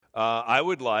I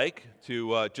would like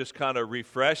to just kind of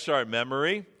refresh our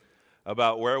memory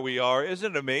about where we are.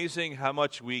 Isn't it amazing how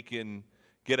much we can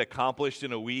get accomplished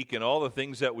in a week and all the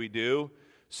things that we do?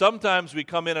 Sometimes we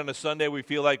come in on a Sunday, we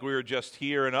feel like we were just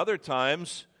here, and other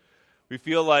times we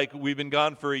feel like we've been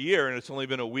gone for a year and it's only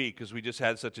been a week because we just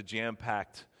had such a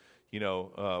jam-packed,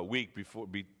 week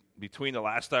between the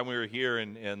last time we were here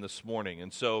and this morning.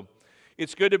 And so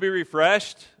it's good to be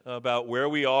refreshed about where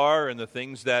we are and the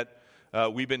things that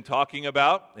we've been talking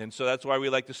about. And so that's why we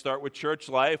like to start with church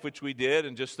life, which we did,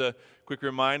 and just a quick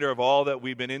reminder of all that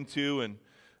we've been into, and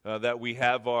that we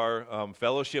have our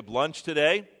fellowship lunch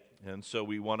today. And so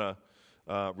we want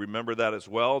to remember that as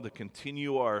well to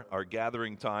continue our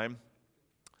gathering time.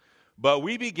 But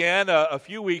we began a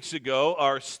few weeks ago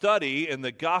our study in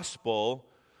the Gospel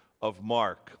of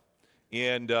Mark.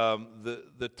 And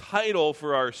the title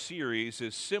for our series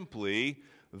is simply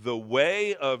The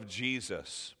Way of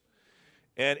Jesus.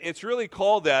 And it's really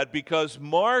called that because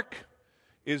Mark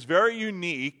is very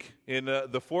unique in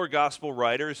the four gospel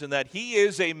writers in that he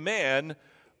is a man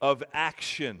of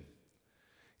action.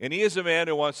 And he is a man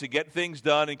who wants to get things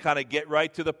done and kind of get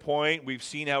right to the point. We've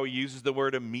seen how he uses the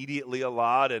word immediately a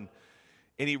lot, and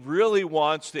he really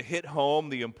wants to hit home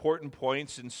the important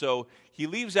points. And so he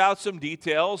leaves out some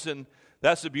details, and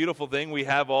that's the beautiful thing. We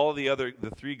have all the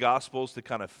three gospels to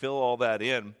kind of fill all that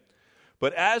in.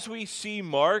 But as we see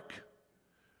Mark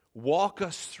walk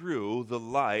us through the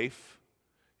life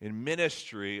and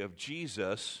ministry of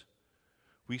Jesus,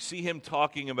 we see him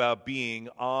talking about being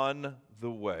on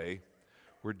the way,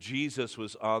 where Jesus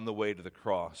was on the way to the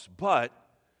cross. But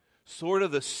sort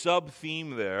of the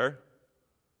sub-theme there,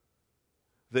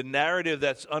 the narrative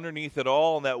that's underneath it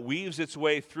all and that weaves its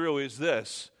way through is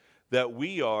this, that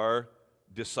we are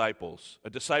disciples. A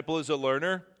disciple is a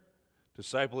learner. A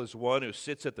disciple is one who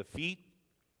sits at the feet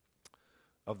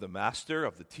of the master,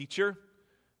 of the teacher,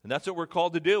 and that's what we're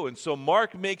called to do. And so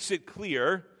Mark makes it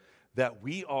clear that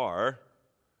we are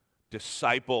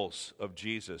disciples of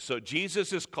Jesus. So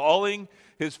Jesus is calling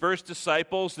his first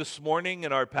disciples this morning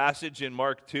in our passage in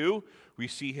Mark 2. We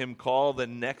see him call the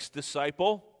next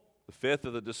disciple, the fifth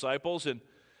of the disciples, and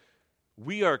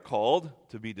we are called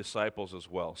to be disciples as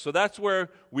well. So that's where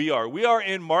we are. We are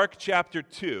in Mark chapter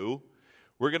 2.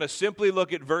 We're going to simply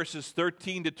look at verses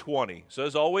 13 to 20. So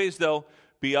as always, they'll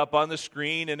be up on the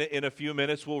screen, and in a few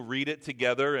minutes we'll read it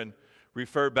together and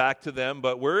refer back to them.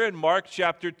 But we're in Mark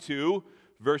chapter 2,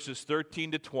 verses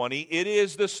 13 to 20. It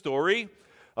is the story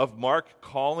of Mark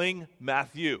calling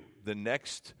Matthew, the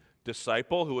next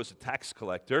disciple who was a tax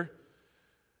collector,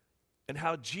 and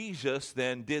how Jesus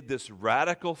then did this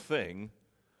radical thing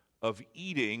of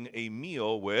eating a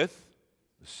meal with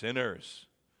the sinners,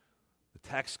 the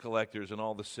tax collectors and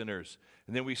all the sinners.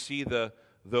 And then we see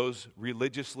those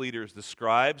religious leaders, the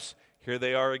scribes, here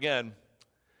they are again,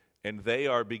 and they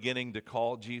are beginning to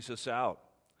call Jesus out.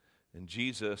 And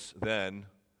Jesus then,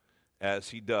 as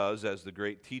he does, as the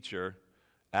great teacher,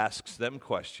 asks them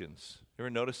questions. You ever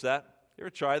notice that? You ever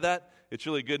try that? It's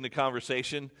really good in a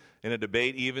conversation, in a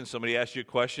debate even. Somebody asks you a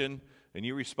question, and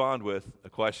you respond with a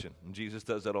question. And Jesus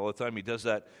does that all the time. He does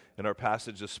that in our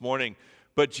passage this morning.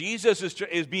 But Jesus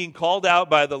is being called out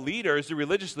by the leaders, the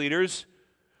religious leaders,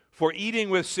 for eating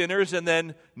with sinners and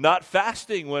then not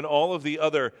fasting when all of the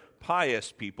other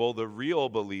pious people, the real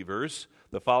believers,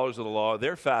 the followers of the law,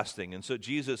 they're fasting. And so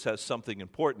Jesus has something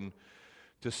important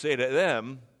to say to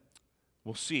them.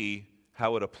 We'll see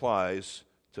how it applies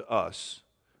to us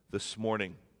this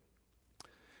morning.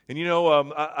 And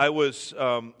I was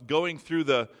going through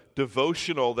the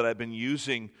devotional that I've been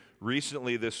using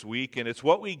recently this week, and it's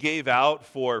what we gave out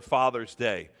for Father's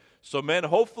Day. So men,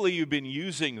 hopefully you've been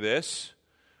using this.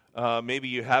 Maybe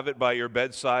you have it by your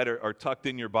bedside or tucked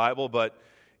in your Bible, but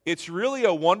it's really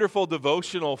a wonderful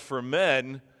devotional for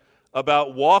men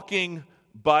about walking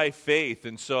by faith.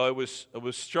 And so I was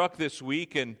struck this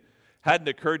week, and hadn't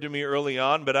occurred to me early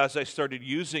on, but as I started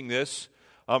using this,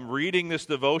 I'm reading this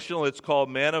devotional. It's called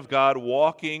Man of God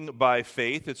Walking by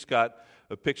Faith. It's got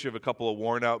a picture of a couple of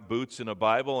worn out boots in a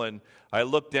Bible, and I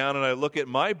look down and I look at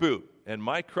my boot and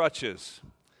my crutches.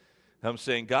 I'm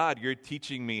saying, God, you're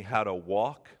teaching me how to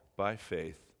walk by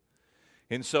faith.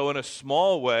 And so in a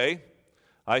small way,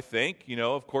 I think,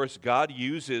 of course, God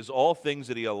uses all things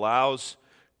that he allows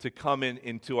to come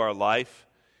into our life.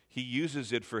 He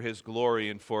uses it for his glory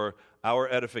and for our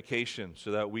edification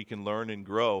so that we can learn and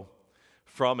grow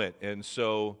from it. And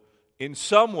so in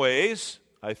some ways,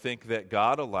 I think that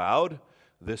God allowed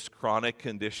this chronic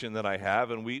condition that I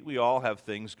have, and we all have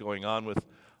things going on with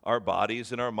our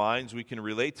bodies and our minds. We can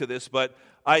relate to this, but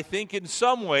I think in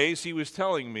some ways he was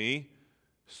telling me,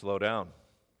 slow down.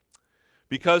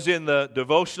 Because in the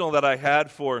devotional that I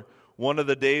had for one of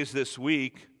the days this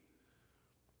week,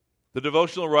 the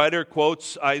devotional writer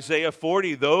quotes Isaiah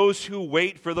 40, "Those who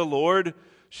wait for the Lord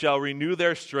shall renew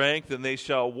their strength, and they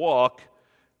shall walk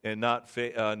and not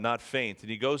faint." And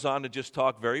he goes on to just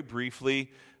talk very briefly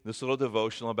in this little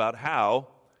devotional about how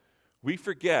we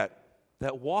forget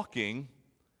that walking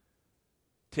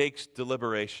takes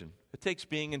deliberation. It takes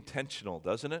being intentional,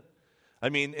 doesn't it? I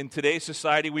mean, in today's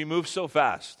society, we move so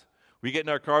fast. We get in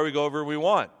our car, we go wherever we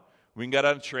want. We can get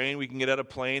on a train, we can get on a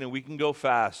plane, and we can go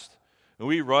fast. And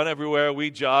we run everywhere,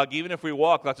 we jog. Even if we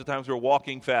walk, lots of times we're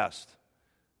walking fast.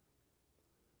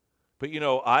 But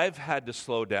I've had to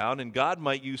slow down, and God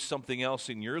might use something else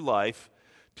in your life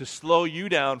to slow you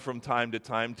down from time to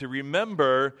time, to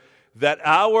remember that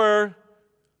our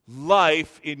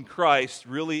life in Christ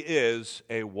really is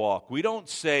a walk. We don't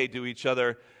say to each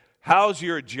other, "How's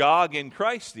your jog in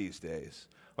Christ these days?"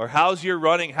 Or "How's your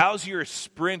running? How's your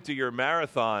sprint or your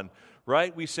marathon?"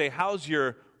 Right? We say, "How's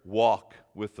your walk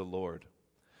with the Lord?"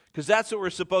 Because that's what we're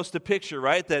supposed to picture,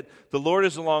 right? That the Lord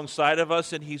is alongside of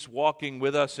us and He's walking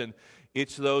with us. And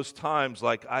it's those times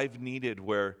like I've needed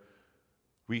where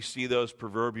we see those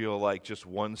proverbial like just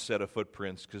one set of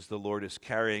footprints because the Lord is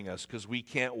carrying us, because we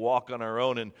can't walk on our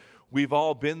own. And we've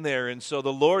all been there. And so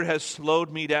the Lord has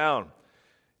slowed me down.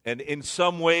 And in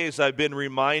some ways I've been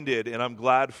reminded, and I'm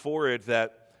glad for it,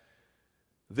 that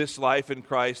this life in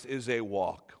Christ is a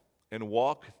walk. And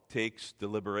walk takes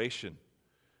deliberation.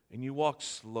 And you walk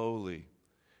slowly.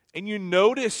 And you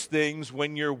notice things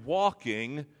when you're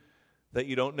walking that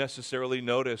you don't necessarily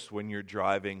notice when you're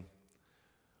driving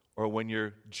or when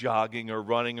you're jogging or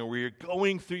running or where you're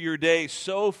going through your day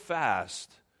so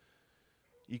fast.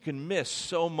 You can miss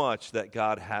so much that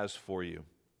God has for you.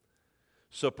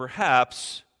 So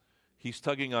perhaps He's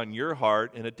tugging on your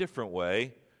heart in a different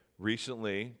way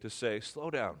recently to say,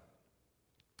 slow down.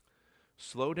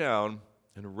 Slow down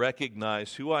and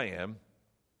recognize who I am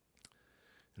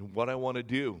and what I want to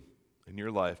do in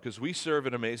your life. Because we serve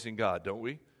an amazing God, don't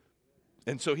we?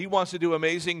 And so He wants to do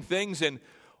amazing things. And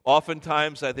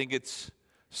oftentimes I think it's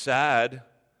sad,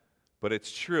 but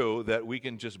it's true that we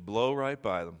can just blow right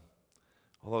by them.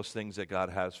 All those things that God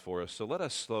has for us. So let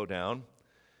us slow down.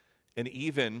 And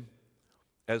even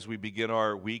as we begin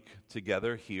our week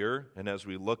together here, and as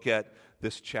we look at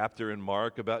this chapter in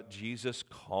Mark about Jesus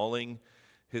calling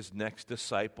His next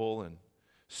disciple and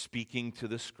speaking to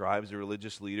the scribes, the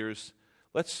religious leaders,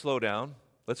 let's slow down.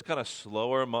 Let's kind of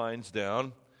slow our minds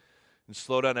down and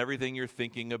slow down everything you're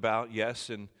thinking about. Yes,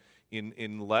 and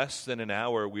in less than an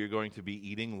hour, we're going to be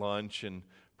eating lunch, and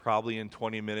probably in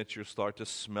 20 minutes, you'll start to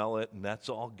smell it, and that's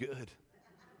all good.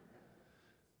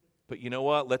 But you know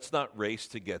what? Let's not race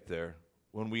to get there.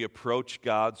 When we approach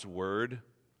God's Word,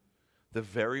 the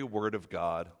very Word of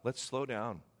God, let's slow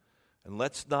down, and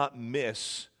let's not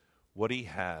miss what He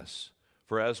has.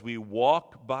 For as we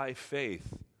walk by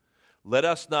faith, let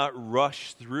us not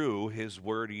rush through His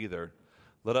Word either.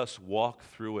 Let us walk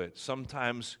through it,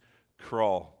 sometimes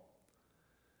crawl,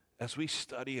 as we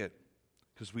study it,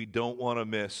 because we don't want to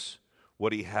miss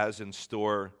what He has in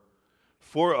store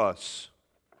for us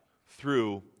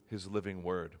through His living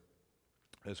Word.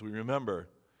 As we remember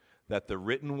that the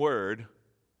written Word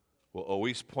will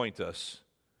always point us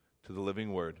to the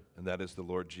living Word, and that is the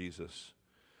Lord Jesus.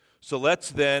 So let's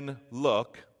then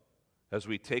look, as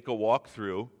we take a walk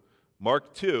through,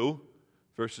 Mark 2,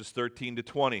 verses 13 to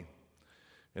 20.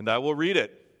 And I will read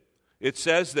it. It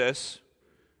says this: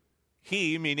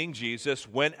 He, meaning Jesus,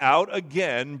 went out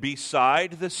again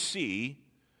beside the sea,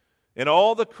 and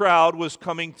all the crowd was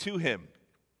coming to Him,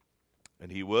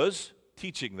 and He was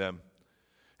teaching them.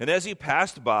 And as He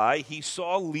passed by, He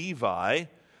saw Levi,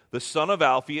 the son of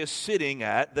Alphaeus, sitting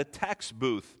at the tax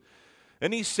booth.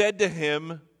 And He said to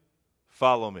him,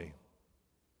 "Follow me."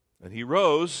 And he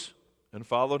rose and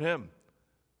followed Him.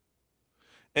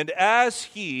 And as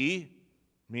He,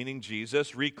 meaning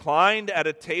Jesus, reclined at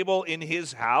a table in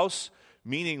His house,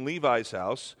 meaning Levi's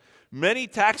house, many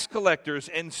tax collectors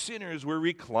and sinners were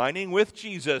reclining with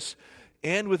Jesus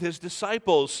and with His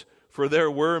disciples, for there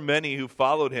were many who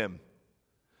followed Him.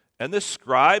 And the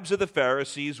scribes of the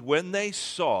Pharisees, when they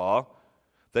saw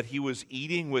that He was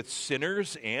eating with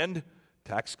sinners and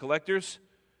tax collectors,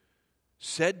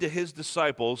 said to His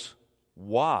disciples,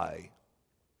 "Why?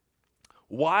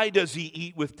 Why does He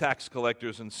eat with tax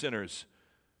collectors and sinners?"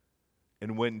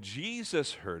 And when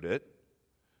Jesus heard it,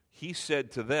 He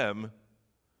said to them,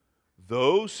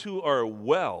 "Those who are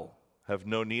well have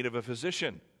no need of a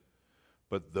physician,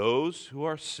 but those who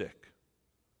are sick.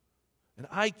 And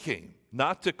I came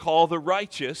not to call the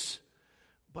righteous,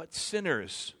 but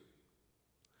sinners."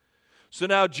 So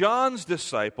now John's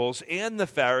disciples and the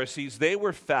Pharisees, they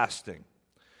were fasting.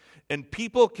 And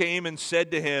people came and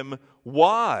said to him,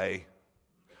 "Why?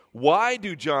 Why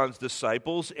do John's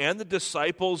disciples and the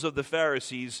disciples of the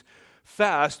Pharisees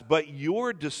fast, but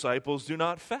your disciples do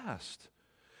not fast?"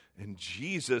 And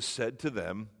Jesus said to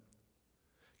them,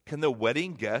 "Can the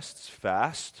wedding guests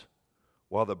fast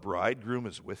while the bridegroom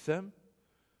is with them?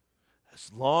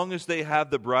 As long as they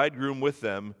have the bridegroom with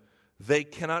them, they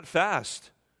cannot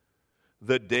fast.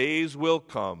 The days will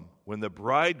come when the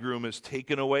bridegroom is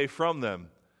taken away from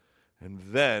them, and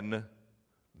then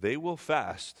they will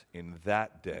fast in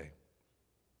that day."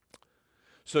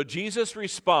 So Jesus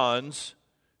responds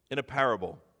in a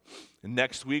parable. And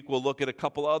next week we'll look at a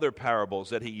couple other parables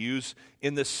that he used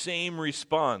in the same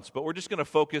response. But we're just going to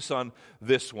focus on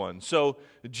this one. So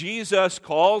Jesus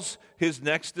calls his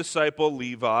next disciple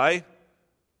Levi,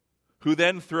 who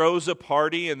then throws a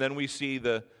party, and then we see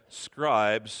the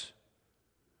scribes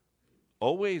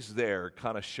always there,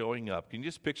 kind of showing up. Can you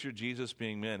just picture Jesus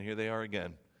being, man, here they are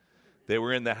again. They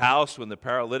were in the house when the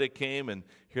paralytic came, and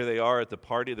here they are at the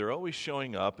party. They're always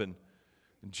showing up, and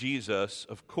Jesus,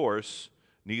 of course,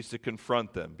 needs to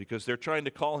confront them because they're trying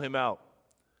to call him out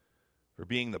for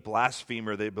being the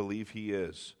blasphemer they believe he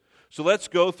is. So let's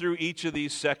go through each of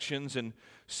these sections and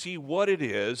see what it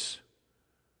is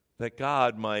that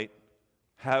God might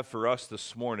have for us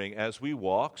this morning as we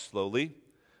walk slowly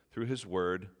through his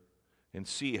word and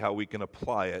see how we can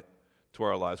apply it to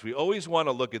our lives. We always want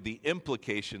to look at the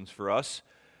implications for us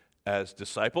as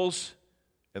disciples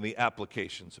and the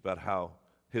applications about how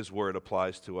his word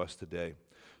applies to us today.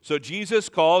 So Jesus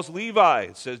calls Levi.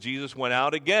 It says Jesus went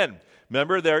out again.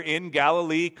 Remember, they're in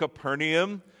Galilee,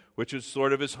 Capernaum, which is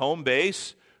sort of his home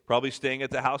base, probably staying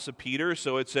at the house of Peter.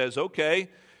 So it says, okay,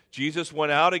 Jesus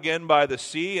went out again by the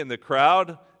sea, and the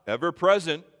crowd, ever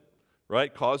present,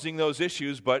 right, causing those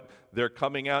issues, but they're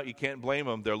coming out. You can't blame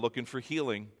them. They're looking for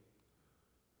healing.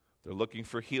 They're looking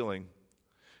for healing.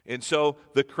 And so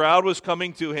the crowd was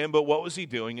coming to him, but what was he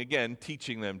doing? Again,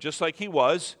 teaching them. Just like he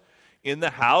was in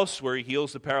the house where he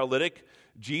heals the paralytic,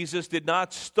 Jesus did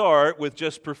not start with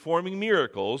just performing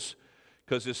miracles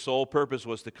because his sole purpose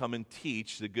was to come and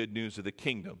teach the good news of the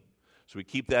kingdom. So we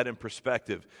keep that in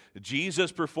perspective.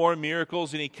 Jesus performed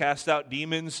miracles and he cast out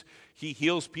demons. He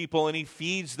heals people and he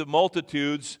feeds the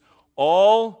multitudes,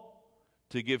 all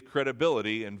to give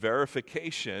credibility and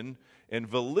verification and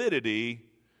validity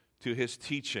to his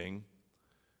teaching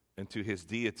and to his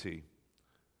deity.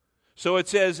 So it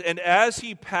says, and as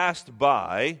he passed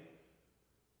by,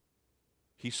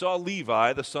 he saw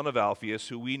Levi, the son of Alphaeus,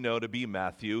 who we know to be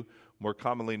Matthew, more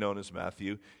commonly known as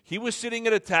Matthew. He was sitting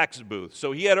at a tax booth.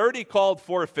 So he had already called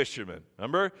 4 fishermen,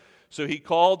 remember? So he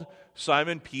called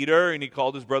Simon Peter, and he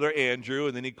called his brother Andrew,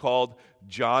 and then he called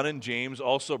John and James,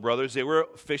 also brothers. They were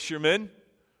fishermen.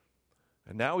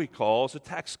 And now he calls a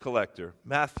tax collector,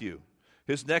 Matthew,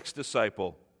 his next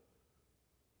disciple.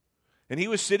 And he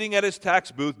was sitting at his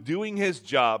tax booth doing his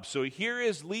job. So here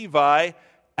is Levi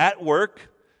at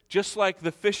work, just like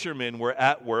the fishermen were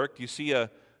at work. You see a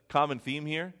common theme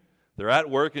here? They're at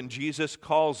work and Jesus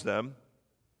calls them.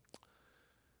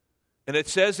 And it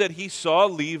says that he saw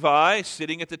Levi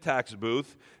sitting at the tax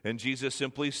booth, and Jesus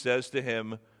simply says to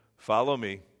him, "Follow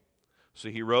me." So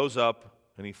he rose up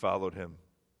and he followed him.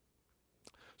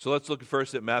 So let's look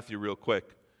first at Matthew real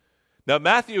quick. Now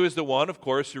Matthew is the one, of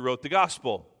course, who wrote the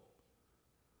gospel.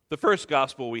 The first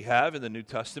gospel we have in the New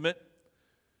Testament.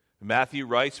 Matthew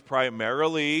writes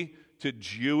primarily to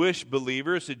Jewish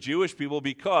believers, to Jewish people,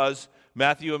 because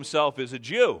Matthew himself is a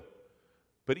Jew.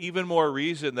 But even more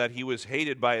reason that he was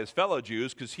hated by his fellow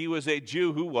Jews, because he was a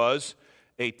Jew who was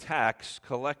a tax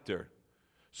collector.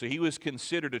 So he was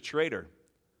considered a traitor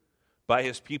by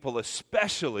his people,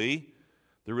 especially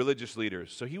the religious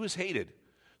leaders. So he was hated.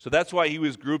 So that's why he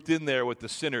was grouped in there with the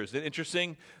sinners. Isn't it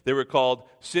interesting? They were called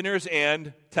sinners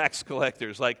and tax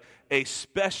collectors, like a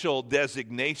special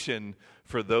designation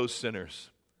for those sinners.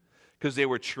 Because they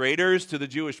were traitors to the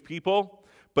Jewish people,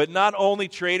 but not only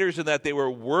traitors in that they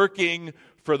were working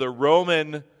for the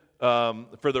Romans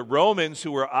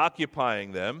who were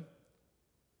occupying them.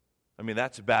 I mean,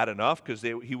 that's bad enough because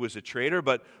he was a traitor,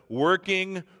 but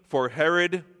working for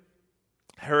Herod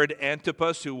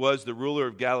Antipas, who was the ruler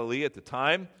of Galilee at the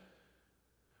time.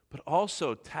 But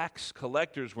also tax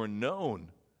collectors were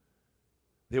known.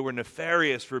 They were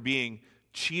nefarious for being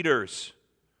cheaters,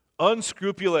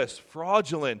 unscrupulous,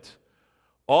 fraudulent,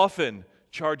 often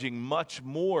charging much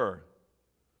more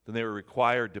than they were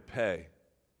required to pay.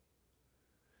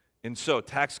 And so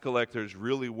tax collectors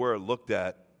really were looked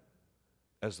at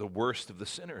as the worst of the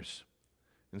sinners.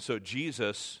 And so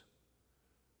Jesus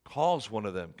calls one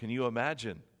of them. Can you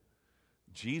imagine?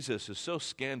 Jesus is so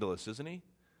scandalous, isn't he?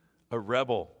 A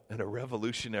rebel and a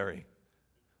revolutionary,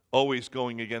 always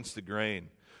going against the grain.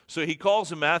 So he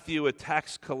calls Matthew a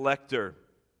tax collector,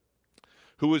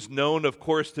 who was known, of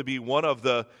course, to be one of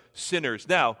the sinners.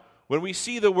 Now, when we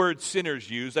see the word sinners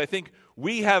used, I think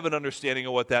we have an understanding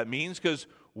of what that means, because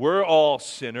we're all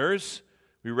sinners.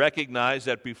 We recognize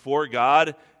that before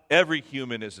God, every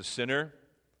human is a sinner,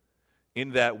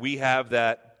 in that we have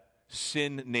that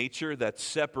sin nature that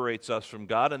separates us from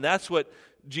God, and that's what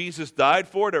Jesus died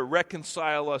for, to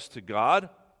reconcile us to God.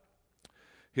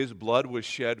 His blood was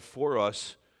shed for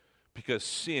us because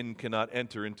sin cannot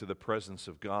enter into the presence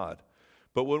of God.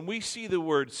 But when we see the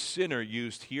word sinner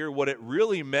used here, what it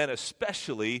really meant,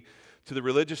 especially to the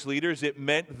religious leaders, it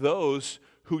meant those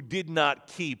who did not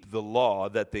keep the law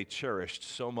that they cherished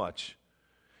so much.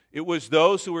 It was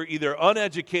those who were either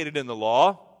uneducated in the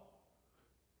law,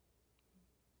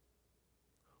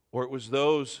 or it was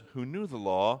those who knew the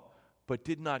law but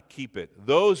did not keep it.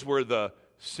 Those were the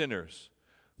sinners,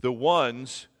 the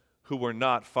ones who were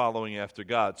not following after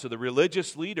God. So the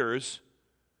religious leaders,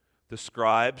 the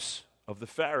scribes of the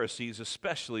Pharisees,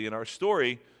 especially in our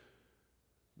story,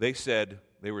 they said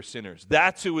they were sinners.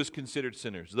 That's who was considered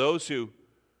sinners, those who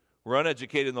were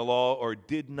uneducated in the law or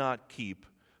did not keep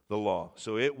the law.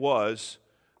 So it was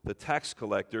the tax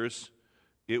collectors,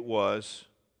 it was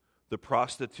the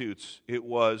prostitutes, it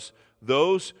was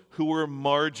those who were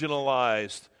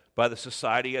marginalized by the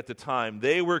society at the time.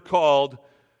 They were called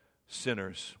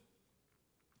sinners.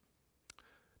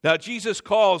 Now, Jesus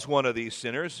calls one of these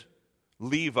sinners,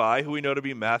 Levi, who we know to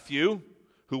be Matthew,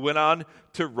 who went on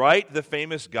to write the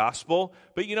famous gospel.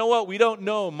 But you know what? We don't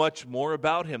know much more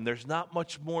about him. There's not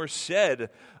much more said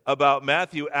about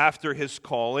Matthew after his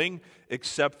calling,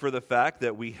 except for the fact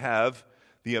that we have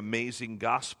the amazing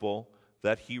gospel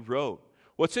that he wrote.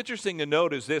 What's interesting to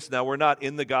note is this. Now, we're not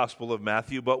in the Gospel of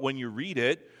Matthew, but when you read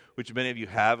it, which many of you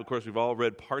have, of course, we've all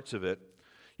read parts of it,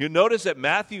 you'll notice that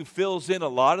Matthew fills in a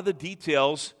lot of the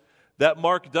details that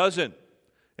Mark doesn't.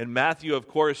 And Matthew, of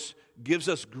course, gives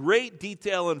us great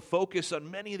detail and focus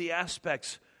on many of the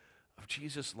aspects of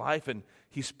Jesus' life, and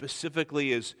he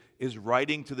specifically is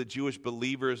writing to the Jewish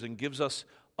believers and gives us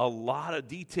a lot of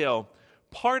detail.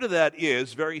 Part of that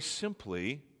is, very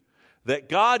simply, that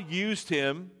God used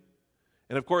him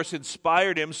and, of course,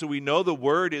 inspired him, so we know the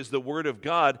Word is the Word of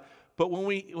God. But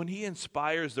when he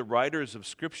inspires the writers of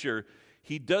Scripture,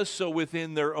 he does so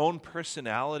within their own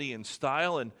personality and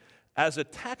style. And as a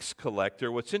tax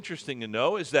collector, what's interesting to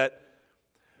know is that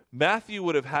Matthew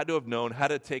would have had to have known how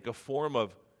to take a form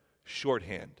of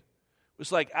shorthand. It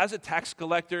was like, as a tax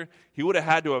collector, he would have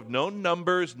had to have known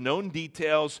numbers, known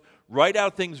details, write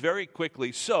out things very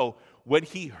quickly. So when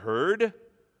he heard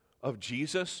of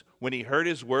Jesus, when he heard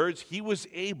his words, he was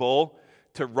able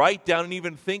to write down and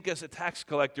even think as a tax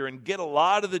collector and get a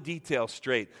lot of the details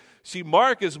straight. See,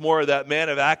 Mark is more of that man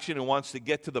of action who wants to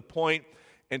get to the point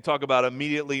and talk about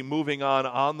immediately moving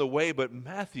on the way, but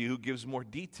Matthew, who gives more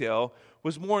detail,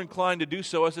 was more inclined to do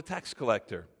so as a tax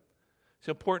collector. It's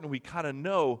important we kind of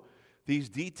know these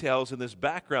details and this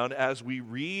background as we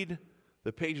read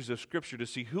the pages of Scripture to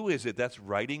see who is it that's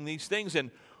writing these things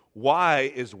and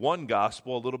why is one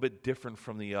gospel a little bit different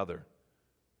from the other.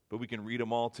 But we can read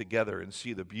them all together and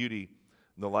see the beauty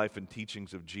in the life and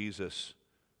teachings of Jesus.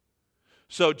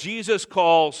 So Jesus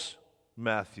calls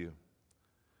Matthew.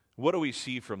 What do we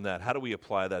see from that? How do we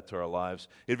apply that to our lives?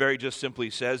 It very just simply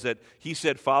says that he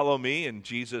said, "Follow me," and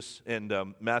Jesus and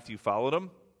Matthew followed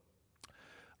him.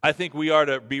 I think we are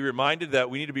to be reminded that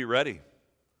we need to be ready.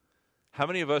 How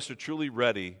many of us are truly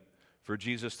ready for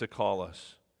Jesus to call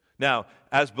us? Now,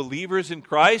 as believers in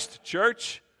Christ,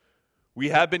 church, we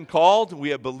have been called. We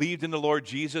have believed in the Lord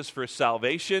Jesus for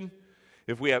salvation.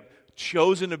 If we have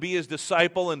chosen to be his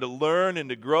disciple and to learn and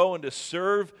to grow and to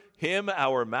serve him,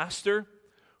 our master,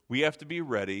 we have to be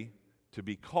ready to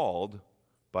be called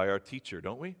by our teacher,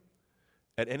 don't we?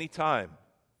 At any time,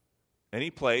 any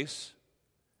place,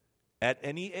 at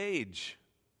any age.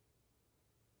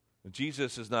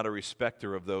 Jesus is not a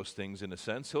respecter of those things in a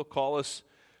sense. He'll call us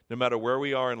no matter where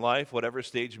we are in life, whatever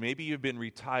stage. Maybe you've been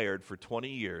retired for 20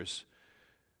 years.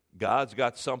 God's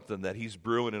got something that he's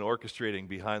brewing and orchestrating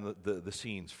behind the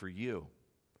scenes for you.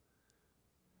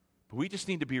 But we just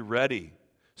need to be ready.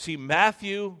 See,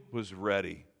 Matthew was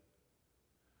ready.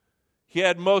 He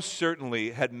had most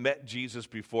certainly had met Jesus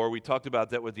before. We talked about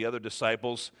that with the other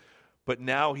disciples. But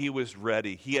now he was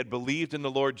ready. He had believed in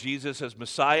the Lord Jesus as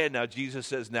Messiah. Now Jesus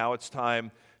says, now it's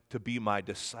time to be my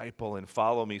disciple and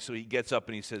follow me. So he gets up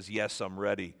and he says, yes, I'm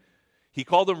ready. He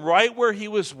called him right where he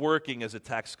was working as a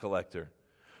tax collector.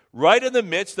 Right in the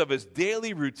midst of his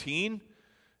daily routine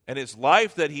and his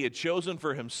life that he had chosen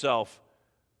for himself,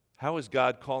 how is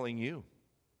God calling you?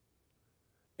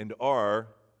 And are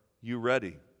you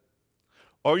ready?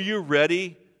 Are you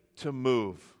ready to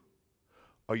move?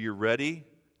 Are you ready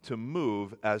to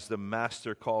move as the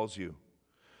Master calls you?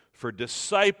 For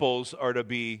disciples are to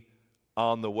be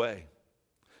on the way.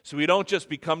 So we don't just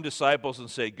become disciples and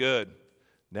say, good,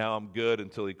 now I'm good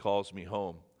until he calls me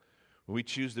home. When we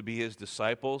choose to be his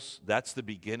disciples, that's the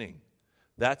beginning.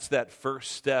 That's that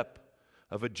first step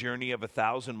of a journey of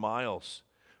 1,000 miles.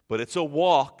 But it's a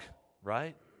walk,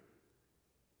 right?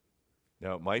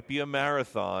 Now, it might be a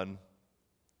marathon,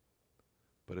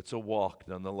 but it's a walk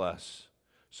nonetheless.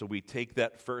 So we take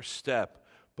that first step,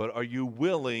 but are you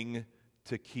willing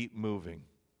to keep moving?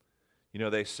 You know,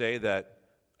 they say that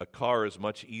a car is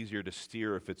much easier to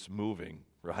steer if it's moving,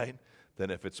 right, than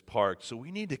if it's parked. So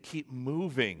we need to keep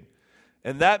moving.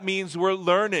 And that means we're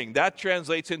learning. That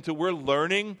translates into we're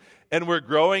learning and we're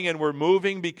growing and we're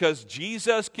moving because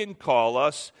Jesus can call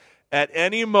us at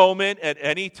any moment, at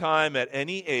any time, at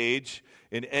any age,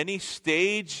 in any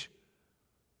stage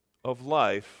of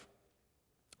life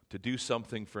to do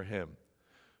something for him.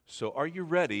 So are you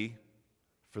ready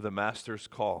for the Master's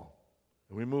call?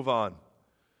 And we move on.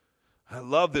 I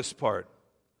love this part.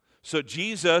 So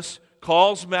Jesus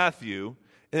calls Matthew,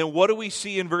 and then what do we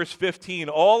see in verse 15?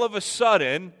 All of a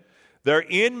sudden, they're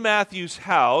in Matthew's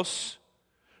house,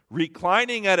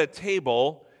 reclining at a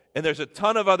table, and there's a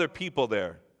ton of other people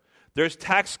there. There's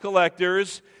tax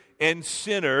collectors and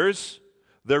sinners.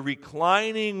 They're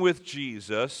reclining with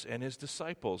Jesus and his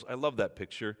disciples. I love that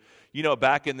picture. You know,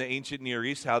 back in the ancient Near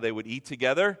East, how they would eat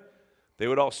together? They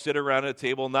would all sit around a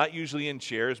table, not usually in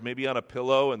chairs, maybe on a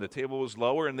pillow, and the table was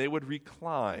lower, and they would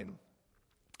recline.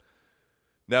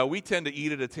 Now, we tend to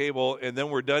eat at a table, and then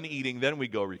we're done eating, then we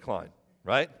go recline,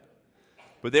 right?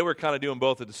 But they were kind of doing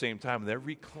both at the same time. They're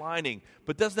reclining.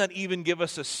 But doesn't that even give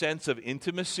us a sense of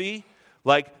intimacy?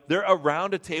 Like, they're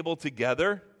around a table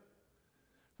together,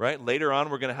 right? Later on,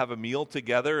 we're going to have a meal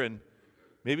together, and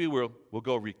maybe we'll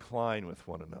go recline with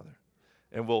one another.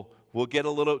 And we'll get a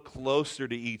little closer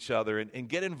to each other and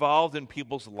get involved in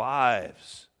people's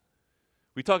lives.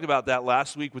 We talked about that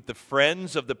last week with the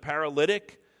friends of the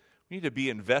paralytic. We need to be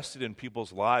invested in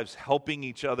people's lives, helping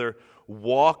each other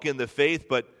walk in the faith.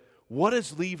 But what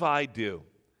does Levi do?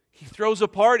 He throws a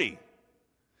party.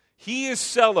 He is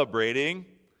celebrating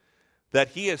that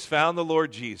he has found the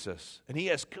Lord Jesus, and he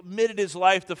has committed his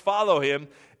life to follow him,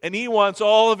 and he wants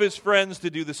all of his friends to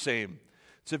do the same.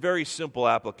 It's a very simple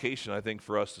application, I think,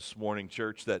 for us this morning,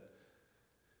 church, that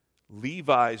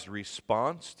Levi's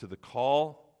response to the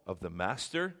call of the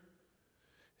Master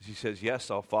is he says,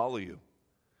 yes, I'll follow you,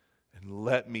 and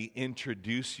let me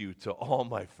introduce you to all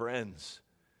my friends.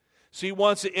 So he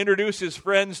wants to introduce his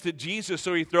friends to Jesus,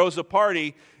 so he throws a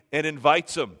party and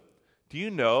invites them. Do you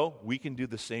know we can do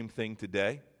the same thing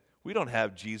today? We don't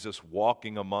have Jesus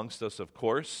walking amongst us, of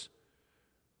course,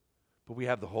 but we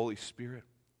have the Holy Spirit.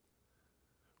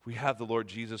 We have the Lord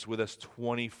Jesus with us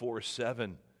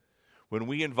 24/7. When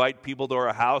we invite people to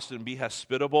our house and be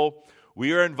hospitable,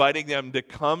 we are inviting them to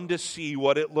come to see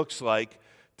what it looks like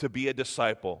to be a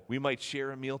disciple. We might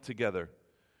share a meal together.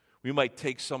 We might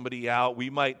take somebody out. We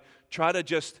might try to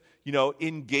just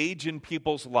engage in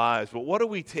people's lives. But what do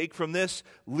we take from this?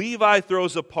 Levi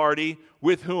throws a party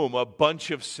with whom? A bunch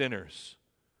of sinners.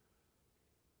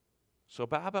 So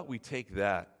how about we take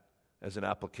that as an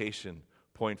application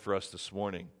point for us this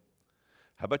morning?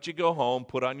 How about you go home,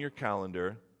 put on your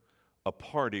calendar a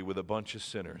party with a bunch of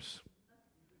sinners.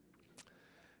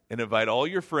 And invite all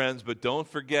your friends, but don't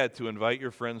forget to invite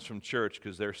your friends from church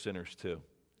because they're sinners too.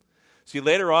 See,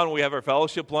 later on when we have our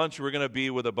fellowship lunch, we're going to be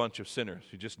with a bunch of sinners.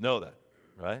 You just know that,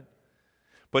 right?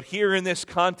 But here in this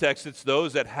context, it's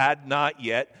those that had not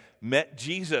yet met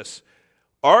Jesus.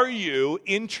 Are you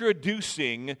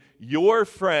introducing your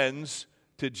friends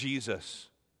to Jesus?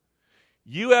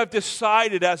 You have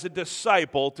decided as a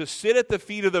disciple to sit at the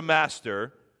feet of the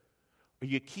Master. Are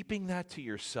you keeping that to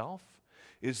yourself?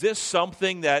 Is this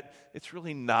something that it's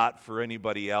really not for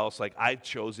anybody else? Like, I've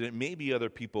chosen it. Maybe other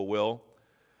people will.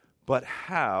 But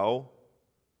how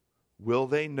will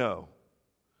they know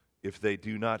if they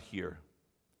do not hear?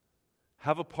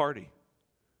 Have a party.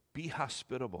 Be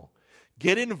hospitable.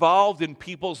 Get involved in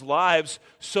people's lives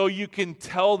so you can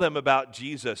tell them about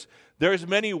Jesus. There's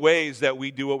many ways that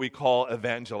we do what we call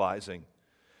evangelizing.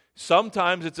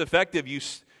 Sometimes it's effective.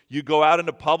 You go out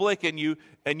into public and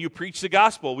you preach the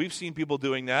gospel. We've seen people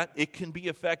doing that. It can be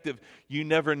effective. You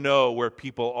never know where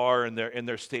people are in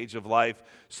their stage of life.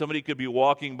 Somebody could be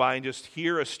walking by and just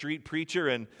hear a street preacher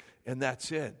and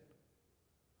that's it.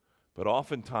 But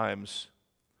oftentimes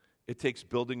It takes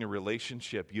building a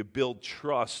relationship. You build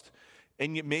trust.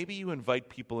 And maybe you invite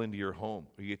people into your home,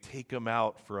 or you take them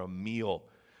out for a meal.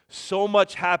 So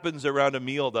much happens around a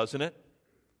meal, doesn't it?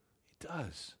 It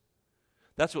does.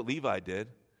 That's what Levi did.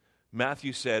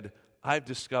 Matthew said, I've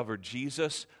discovered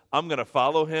Jesus. I'm going to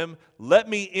follow him. Let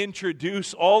me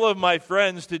introduce all of my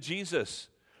friends to Jesus.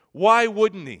 Why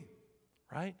wouldn't he?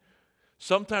 Right?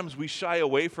 Sometimes we shy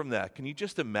away from that. Can you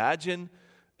just imagine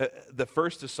the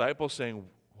first disciple saying,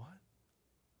 what?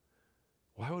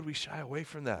 Why would we shy away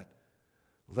from that?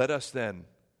 Let us then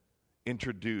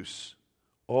introduce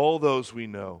all those we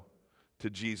know to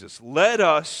Jesus. Let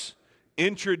us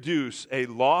introduce a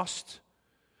lost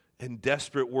and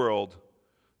desperate world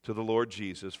to the Lord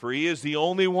Jesus. For he is the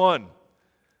only one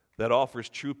that offers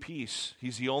true peace.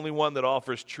 He's the only one that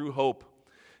offers true hope.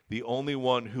 The only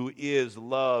one who is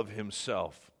love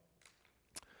himself.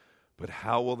 But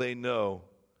how will they know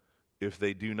if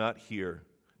they do not hear?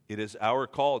 It is our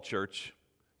call, church,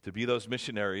 to be those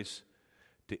missionaries,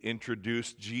 to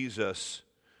introduce Jesus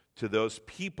to those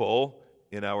people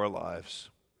in our lives.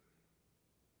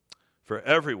 For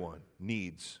everyone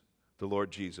needs the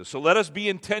Lord Jesus. So let us be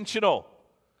intentional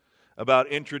about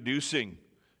introducing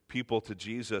people to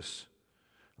Jesus.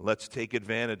 Let's take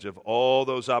advantage of all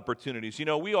those opportunities. You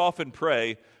know, we often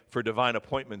pray for divine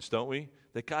appointments, don't we?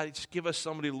 That God, just give us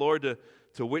somebody, Lord,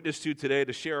 to witness to today,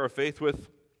 to share our faith with.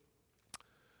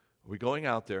 Are we going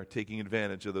out there taking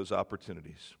advantage of those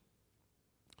opportunities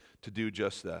to do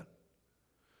just that?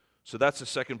 So that's the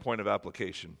second point of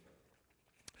application.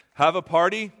 Have a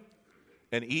party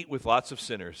and eat with lots of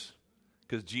sinners,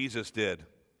 because Jesus did.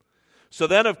 So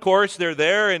then, of course, they're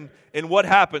there, and what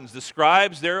happens? The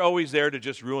scribes, they're always there to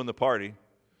just ruin the party.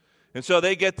 And so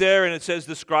they get there, and it says,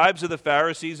 the scribes of the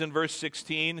Pharisees in verse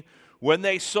 16, when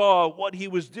they saw what he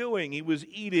was doing, he was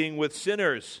eating with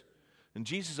sinners. And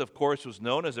Jesus, of course, was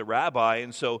known as a rabbi,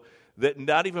 and so that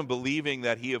not even believing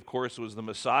that he, of course, was the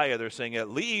Messiah, they're saying, at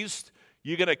least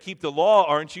you're going to keep the law,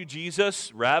 aren't you,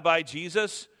 Jesus, Rabbi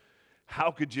Jesus?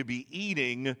 How could you be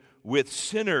eating with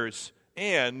sinners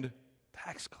and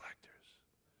tax collectors?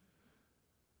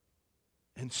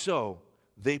 And so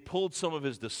they pulled some of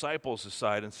his disciples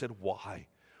aside and said, why?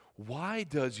 Why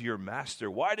does your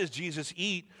master, why does Jesus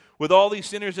eat with all these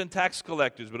sinners and tax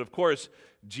collectors? But of course,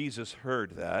 Jesus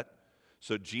heard that.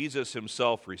 So Jesus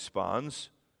himself responds,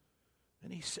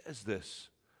 and he says this.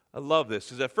 I love this,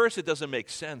 because at first it doesn't make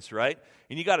sense, right?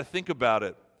 And you got to think about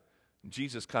it.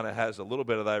 Jesus kind of has a little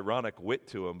bit of ironic wit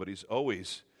to him, but he's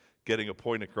always getting a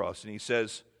point across. And he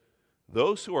says,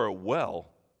 those who are well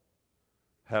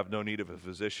have no need of a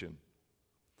physician,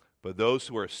 but those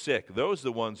who are sick, those are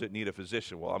the ones that need a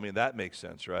physician. Well, I mean, that makes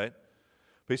sense, right?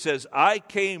 But he says, I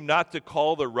came not to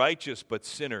call the righteous, but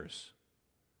sinners.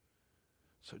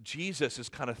 So Jesus is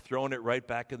kind of throwing it right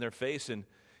back in their face, and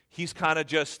he's kind of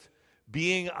just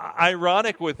being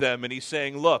ironic with them, and he's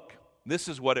saying, look, this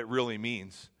is what it really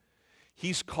means.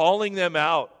 He's calling them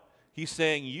out. He's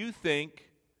saying, you think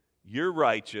you're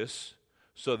righteous,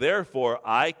 so therefore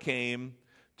I came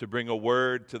to bring a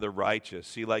word to the righteous.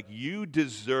 See, like, you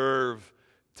deserve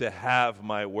to have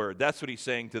my word. That's what he's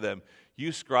saying to them.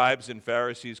 You scribes and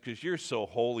Pharisees, because you're so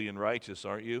holy and righteous,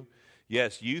 aren't you?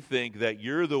 Yes, you think that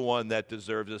you're the one that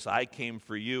deserves this. I came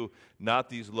for you, not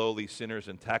these lowly sinners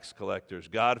and tax collectors.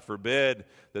 God forbid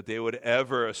that they would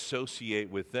ever associate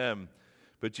with them.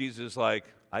 But Jesus is like,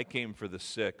 I came for the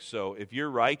sick. So if you're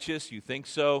righteous, you think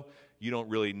so, you don't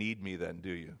really need me then,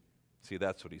 do you? See,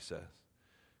 that's what he says.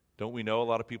 Don't we know a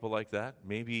lot of people like that?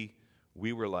 Maybe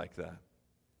we were like that.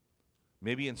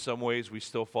 Maybe in some ways we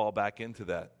still fall back into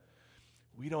that.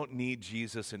 We don't need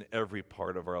Jesus in every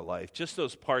part of our life, just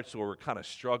those parts where we're kind of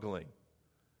struggling.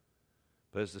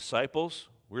 But as disciples,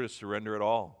 we're to surrender it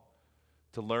all,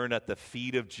 to learn at the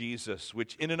feet of Jesus,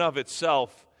 which in and of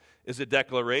itself is a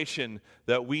declaration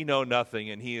that we know nothing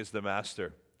and he is the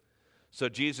master. So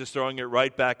Jesus throwing it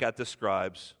right back at the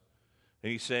scribes,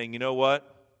 and he's saying, you know what?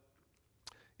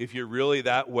 If you're really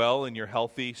that well and you're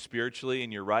healthy spiritually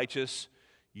and you're righteous,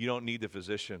 you don't need the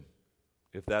physician,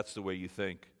 if that's the way you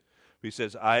think. He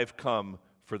says, I've come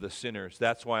for the sinners.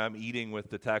 That's why I'm eating with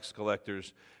the tax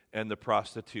collectors and the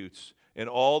prostitutes. And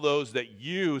all those that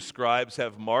you, scribes,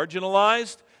 have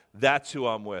marginalized, that's who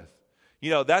I'm with. You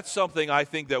know, that's something I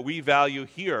think that we value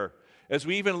here. As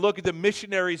we even look at the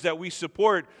missionaries that we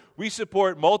support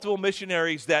multiple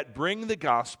missionaries that bring the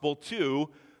gospel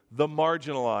to the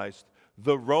marginalized,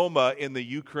 the Roma in the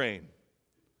Ukraine,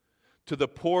 to the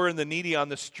poor and the needy on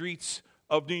the streets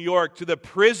of New York, to the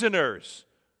prisoners.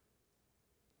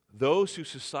 Those who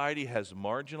society has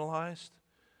marginalized,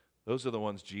 those are the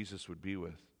ones Jesus would be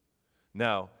with.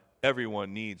 Now,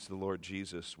 everyone needs the Lord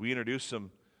Jesus. We introduce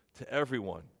him to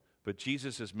everyone, but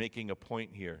Jesus is making a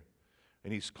point here,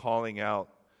 and he's calling out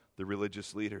the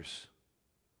religious leaders.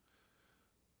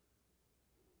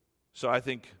 So I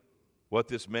think what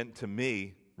this meant to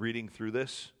me, reading through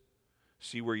this,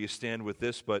 see where you stand with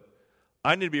this, but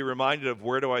I need to be reminded of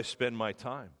where do I spend my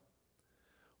time.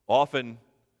 Often,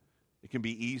 it can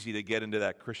be easy to get into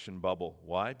that Christian bubble.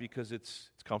 Why? Because it's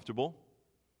comfortable.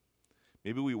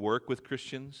 Maybe we work with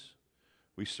Christians.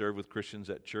 We serve with Christians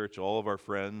at church. All of our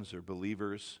friends are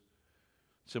believers.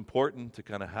 It's important to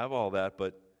kind of have all that,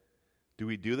 but do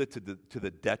we do that to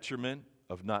the detriment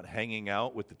of not hanging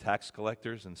out with the tax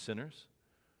collectors and sinners?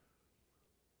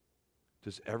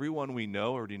 Does everyone we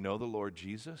know already know the Lord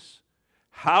Jesus?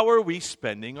 How are we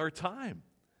spending our time?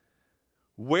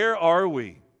 Where are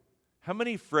we? How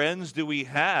many friends do we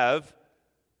have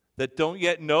that don't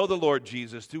yet know the Lord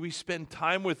Jesus? Do we spend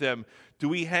time with them? Do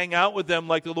we hang out with them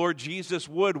like the Lord Jesus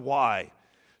would? Why?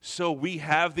 So we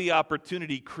have the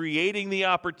opportunity, creating the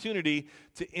opportunity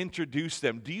to introduce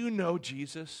them. Do you know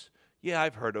Jesus? Yeah,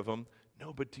 I've heard of him.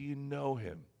 No, but do you know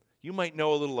him? You might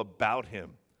know a little about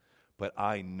him, but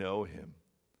I know him.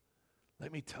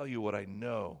 Let me tell you what I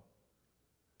know,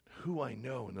 who I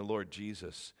know in the Lord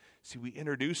Jesus. See, we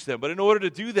introduce them, but in order to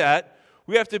do that,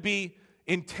 we have to be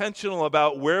intentional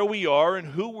about where we are and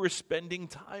who we're spending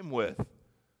time with.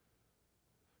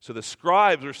 So the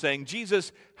scribes are saying,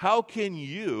 Jesus, how can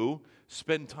you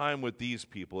spend time with these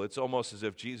people? It's almost as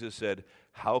if Jesus said,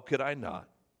 how could I not?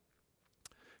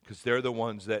 Because they're the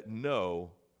ones that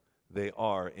know they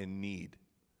are in need.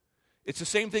 It's the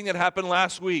same thing that happened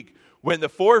last week when the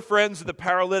four friends of the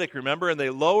paralytic, remember, and they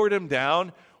lowered him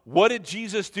down. What did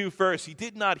Jesus do first? He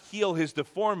did not heal his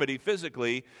deformity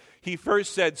physically. He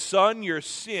first said, son, your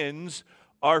sins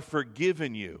are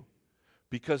forgiven you.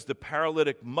 Because the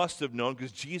paralytic must have known,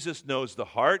 because Jesus knows the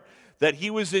heart, that he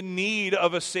was in need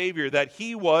of a Savior, that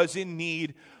he was in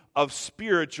need of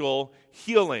spiritual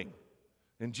healing.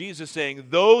 And Jesus saying,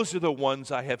 those are the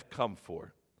ones I have come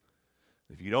for.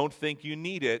 If you don't think you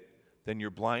need it, then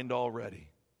you're blind already.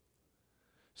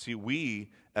 See,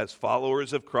 we, as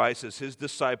followers of Christ, as his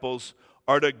disciples,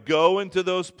 are to go into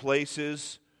those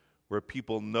places where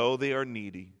people know they are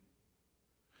needy.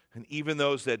 And even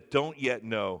those that don't yet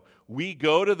know, we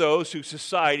go to those who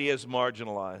society has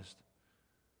marginalized.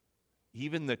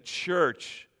 Even the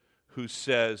church who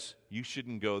says, you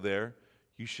shouldn't go there,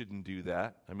 you shouldn't do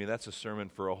that. I mean, that's a sermon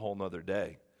for a whole nother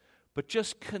day. But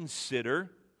just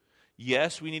consider,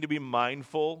 yes, we need to be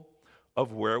mindful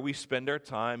of where we spend our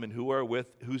time and who are with,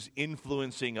 who's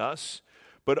influencing us.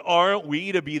 But aren't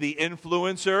we to be the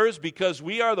influencers because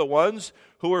we are the ones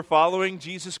who are following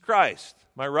Jesus Christ?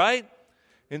 Am I right?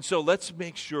 And so let's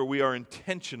make sure we are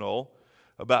intentional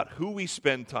about who we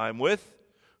spend time with,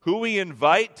 who we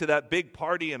invite to that big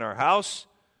party in our house,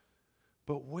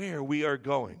 but where we are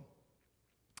going.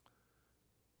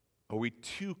 Are we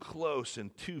too close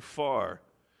and too far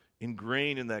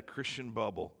ingrained in that Christian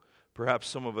bubble? Perhaps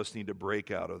some of us need to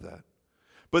break out of that.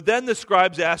 But then the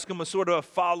scribes ask him a sort of a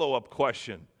follow-up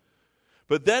question.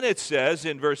 But then it says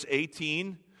in verse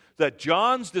 18 that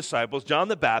John's disciples, John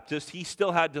the Baptist, he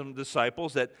still had some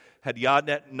disciples that had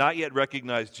not yet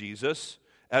recognized Jesus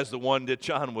as the one that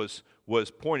John was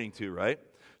pointing to, right?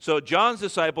 So John's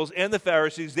disciples and the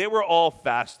Pharisees, they were all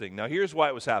fasting. Now here's why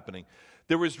it was happening.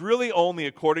 There was really only,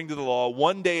 according to the law,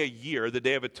 one day a year, the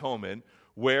Day of Atonement,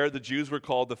 where the Jews were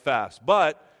called to fast.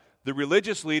 But the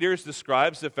religious leaders, the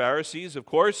scribes, the Pharisees, of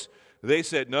course, they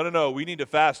said, no, we need to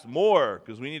fast more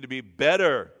because we need to be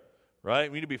better,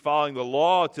 right? We need to be following the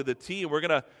law to the T, and we're going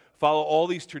to follow all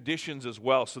these traditions as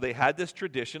well. So they had this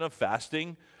tradition of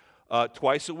fasting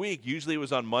twice a week. Usually it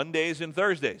was on Mondays and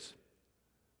Thursdays.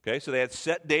 Okay, so they had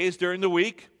set days during the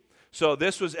week. So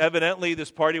this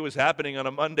party was happening on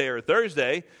a Monday or a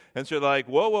Thursday, and so they're like,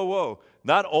 whoa.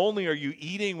 Not only are you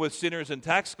eating with sinners and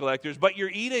tax collectors, but you're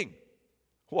eating.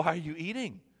 Why are you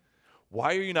eating?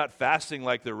 Why are you not fasting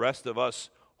like the rest of us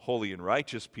holy and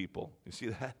righteous people? You see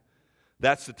that?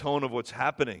 That's the tone of what's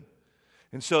happening.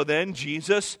 And so then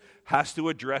Jesus has to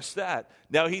address that.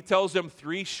 Now he tells them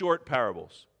 3 short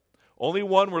parables. Only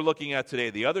one we're looking at today.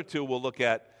 The other 2 we'll look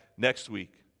at next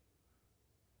week.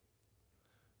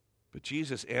 But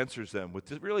Jesus answers them with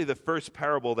really the first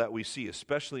parable that we see,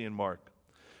 especially in Mark.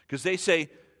 Because they say,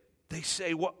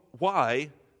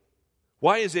 why?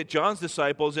 Why is it John's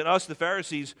disciples and us, the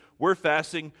Pharisees, we're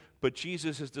fasting, but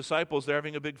Jesus' disciples, they're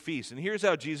having a big feast? And here's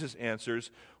how Jesus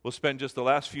answers. We'll spend just the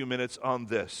last few minutes on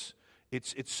this.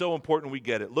 It's so important we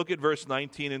get it. Look at verse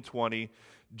 19 and 20.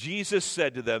 Jesus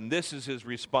said to them, this is his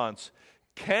response,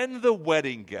 can the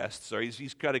wedding guests, or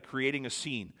he's kind of creating a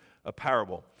scene, a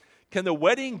parable, Can the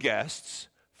wedding guests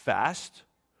fast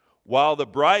while the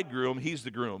bridegroom, he's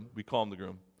the groom, we call him the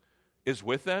groom, is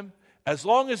with them? As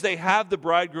long as they have the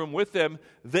bridegroom with them,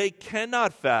 they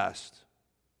cannot fast.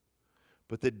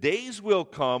 But the days will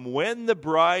come when the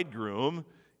bridegroom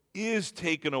is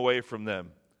taken away from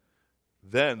them.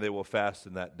 Then they will fast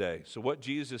in that day. So what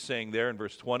Jesus is saying there in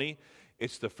verse 20,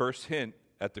 it's the first hint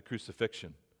at the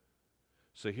crucifixion.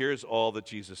 So here's all that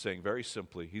Jesus is saying, very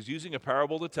simply. He's using a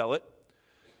parable to tell it.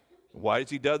 Why does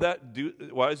he do that?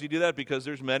 Why does he do that? Because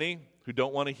there's many who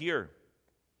don't want to hear.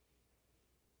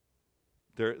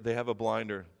 They have a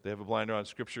blinder. They have a blinder on.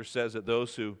 Scripture says that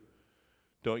those who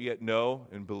don't yet know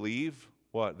and believe,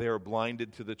 what? They are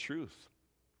blinded to the truth.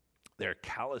 They're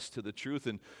callous to the truth.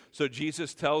 And so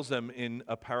Jesus tells them in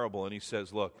a parable, and he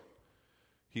says, look,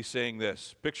 he's saying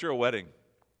this. Picture a wedding.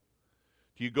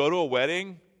 Do you go to a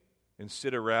wedding and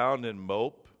sit around and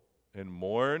mope and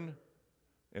mourn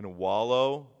and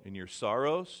wallow in your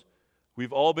sorrows?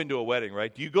 We've all been to a wedding,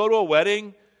 right? Do you go to a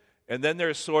wedding and then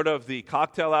there's sort of the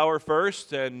cocktail hour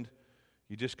first and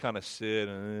you just kind of sit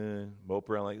and mope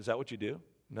around? Like, is that what you do?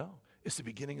 No. It's the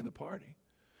beginning of the party.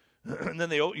 And then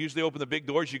they usually open the big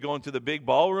doors. You go into the big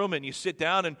ballroom and you sit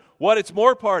down and what? It's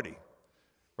more party,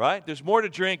 right? There's more to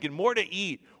drink and more to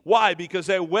eat. Why? Because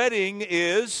a wedding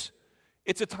it's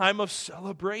a time of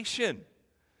celebration.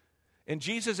 And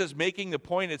Jesus is making the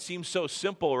point, it seems so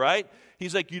simple, right?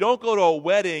 He's like, you don't go to a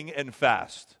wedding and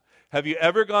fast. Have you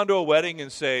ever gone to a wedding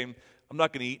and say, I'm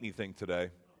not going to eat anything today.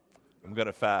 I'm going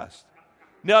to fast.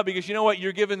 No, because you know what?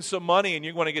 You're given some money and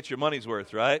you want to get your money's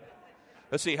worth, right?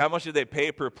 Let's see, how much did they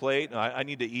pay per plate? No, I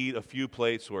need to eat a few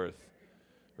plates worth,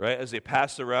 right? As they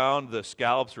pass around the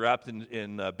scallops wrapped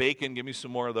in bacon, give me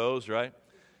some more of those, right?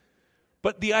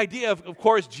 But the idea of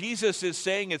course, Jesus is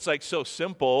saying it's like so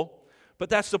simple, but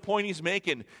that's the point he's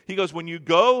making. He goes, when you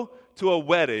go to a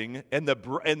wedding and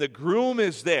the groom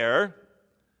is there,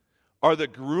 are the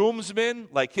groomsmen,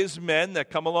 like his men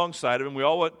that come alongside of him? We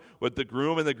all want with the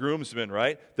groom and the groomsmen,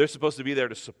 right? They're supposed to be there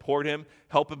to support him,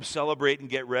 help him celebrate and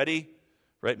get ready,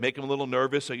 right? Make him a little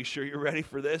nervous. Are you sure you're ready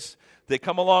for this? They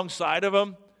come alongside of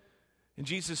him. And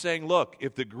Jesus is saying, look,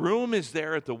 if the groom is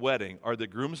there at the wedding, are the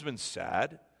groomsmen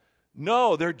sad?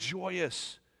 No, they're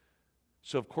joyous.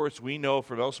 So, of course, we know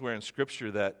from elsewhere in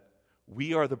Scripture that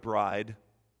we are the bride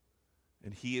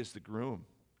and he is the groom,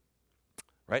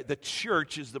 right? The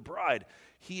church is the bride.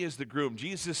 He is the groom.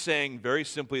 Jesus is saying very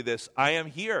simply this, I am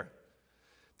here.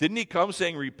 Didn't he come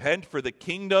saying, repent for the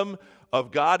kingdom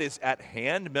of God is at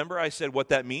hand? Remember I said what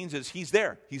that means is he's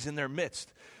there. He's in their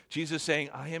midst. Jesus is saying,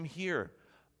 I am here.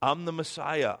 I'm the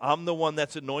Messiah. I'm the one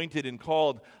that's anointed and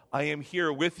called. I am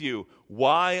here with you.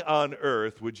 Why on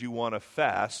earth would you want to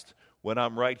fast when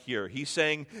I'm right here? He's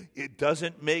saying it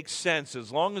doesn't make sense.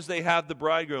 As long as they have the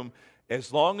bridegroom,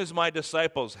 as long as my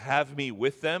disciples have me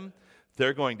with them,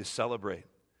 they're going to celebrate.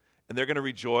 And they're going to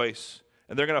rejoice.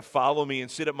 And they're going to follow me and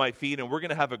sit at my feet. And we're going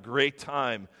to have a great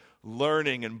time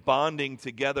learning and bonding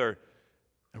together.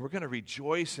 And we're going to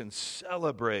rejoice and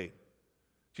celebrate.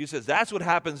 Jesus says that's what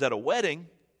happens at a wedding.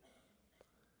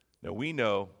 Now we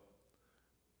know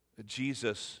that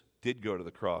Jesus did go to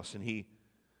the cross, and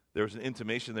there was an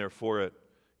intimation there for it,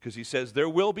 because he says there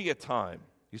will be a time.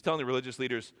 He's telling the religious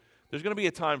leaders, there's going to be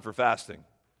a time for fasting,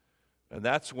 and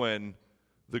that's when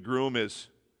the groom is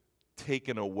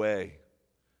taken away.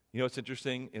 You know what's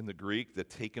interesting in the Greek, the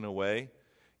taken away?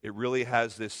 It really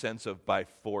has this sense of by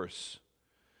force.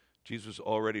 Jesus was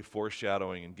already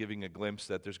foreshadowing and giving a glimpse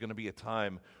that there's going to be a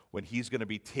time when he's going to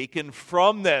be taken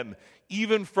from them,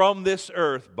 even from this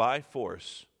earth, by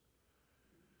force.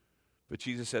 But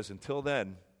Jesus says, until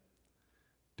then,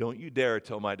 don't you dare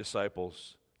tell my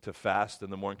disciples to fast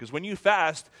in the morning. Because when you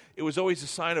fast, it was always a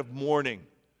sign of mourning.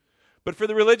 But for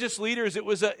the religious leaders, it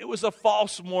was a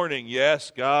false mourning.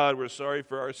 Yes, God, we're sorry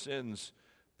for our sins.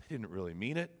 They didn't really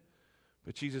mean it.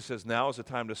 But Jesus says, now is the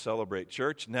time to celebrate.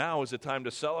 Church, now is the time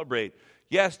to celebrate.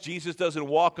 Yes, Jesus doesn't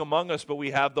walk among us, but we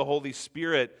have the Holy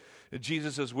Spirit. And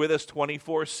Jesus is with us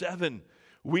 24/7.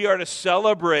 We are to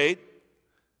celebrate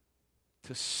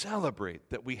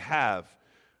that we have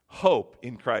hope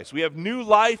in Christ. We have new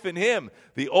life in him.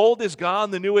 The old is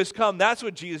gone, the new has come. That's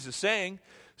what Jesus is saying.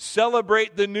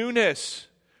 Celebrate the newness.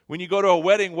 When you go to a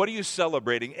wedding, what are you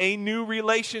celebrating? A new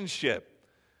relationship.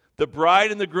 The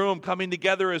bride and the groom coming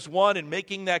together as one and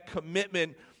making that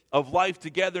commitment of life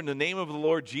together in the name of the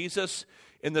Lord Jesus,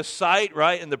 in the sight,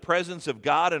 right, in the presence of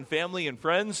God and family and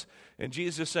friends. And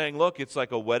Jesus is saying, look, it's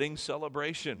like a wedding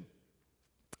celebration.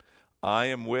 I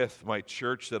am with my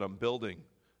church that I'm building,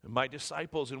 and my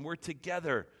disciples, and we're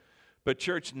together. But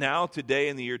church, now, today,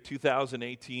 in the year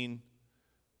 2018,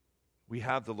 we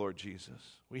have the Lord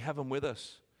Jesus. We have him with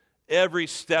us every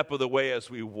step of the way as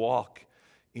we walk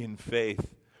in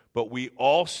faith. But we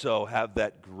also have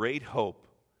that great hope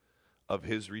of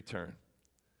his return.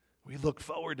 We look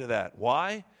forward to that.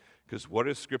 Why? Because what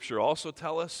does Scripture also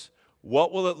tell us?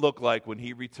 What will it look like when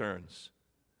he returns?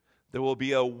 There will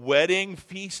be a wedding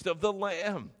feast of the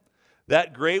Lamb.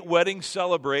 That great wedding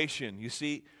celebration. You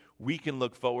see, we can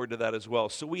look forward to that as well.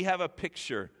 So we have a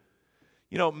picture.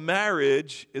 You know,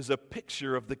 marriage is a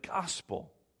picture of the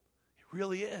gospel. It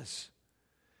really is.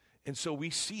 And so we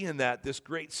see in that this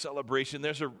great celebration.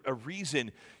 There's a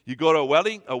reason you go to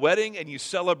a wedding and you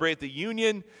celebrate the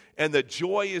union and the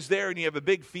joy is there and you have a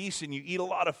big feast and you eat a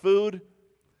lot of food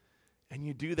and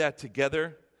you do that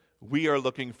together. We are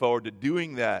looking forward to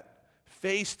doing that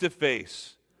face to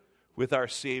face with our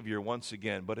Savior once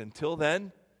again. But until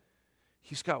then,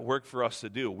 he's got work for us to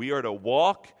do. We are to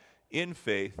walk in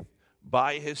faith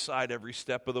by his side every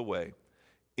step of the way,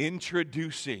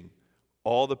 introducing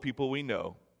all the people we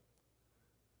know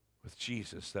with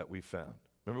Jesus that we found.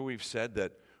 Remember, we've said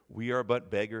that we are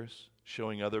but beggars,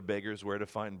 showing other beggars where to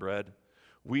find bread.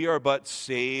 We are but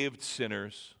saved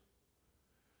sinners,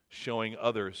 showing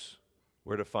others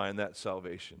where to find that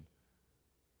salvation.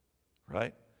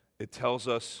 Right? It tells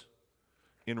us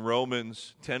in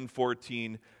Romans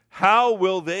 10:14, how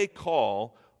will they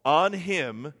call on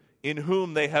him in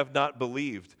whom they have not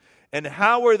believed? And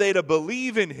how are they to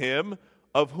believe in him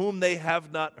of whom they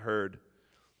have not heard?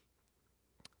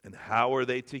 And how are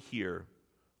they to hear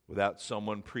without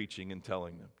someone preaching and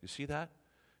telling them? You see that?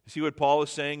 You see what Paul is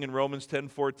saying in Romans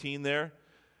 10:14 there?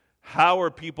 How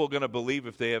are people going to believe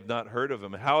if they have not heard of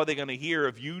him? How are they going to hear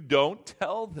if you don't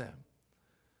tell them?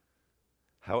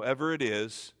 However it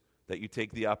is that you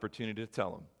take the opportunity to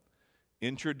tell them,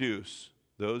 introduce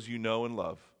those you know and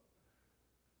love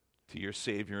to your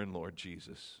Savior and Lord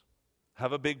Jesus.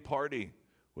 Have a big party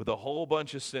with a whole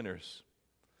bunch of sinners.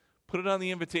 Put it on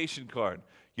the invitation card.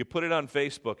 You put it on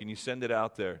Facebook and you send it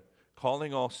out there,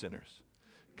 calling all sinners.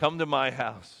 Come to my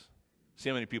house. See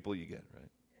how many people you get, right?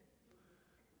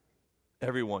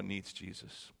 Everyone needs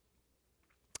Jesus.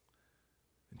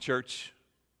 In church,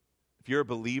 if you're a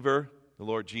believer, the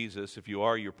Lord Jesus, if you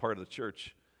are, you're part of the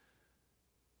church,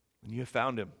 and you have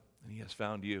found him, and he has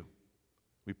found you.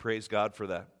 We praise God for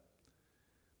that.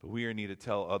 But we are needed to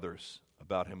tell others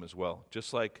about him as well.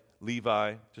 Just like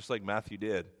Levi, just like Matthew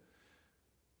did.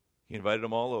 He invited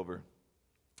them all over.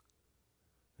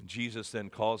 And Jesus then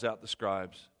calls out the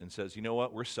scribes and says, you know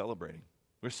what? We're celebrating.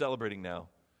 We're celebrating now.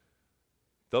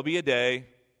 There'll be a day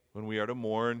when we are to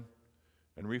mourn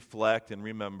and reflect and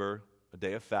remember, a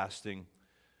day of fasting.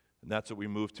 And that's what we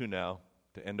move to now,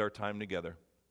 to end our time together.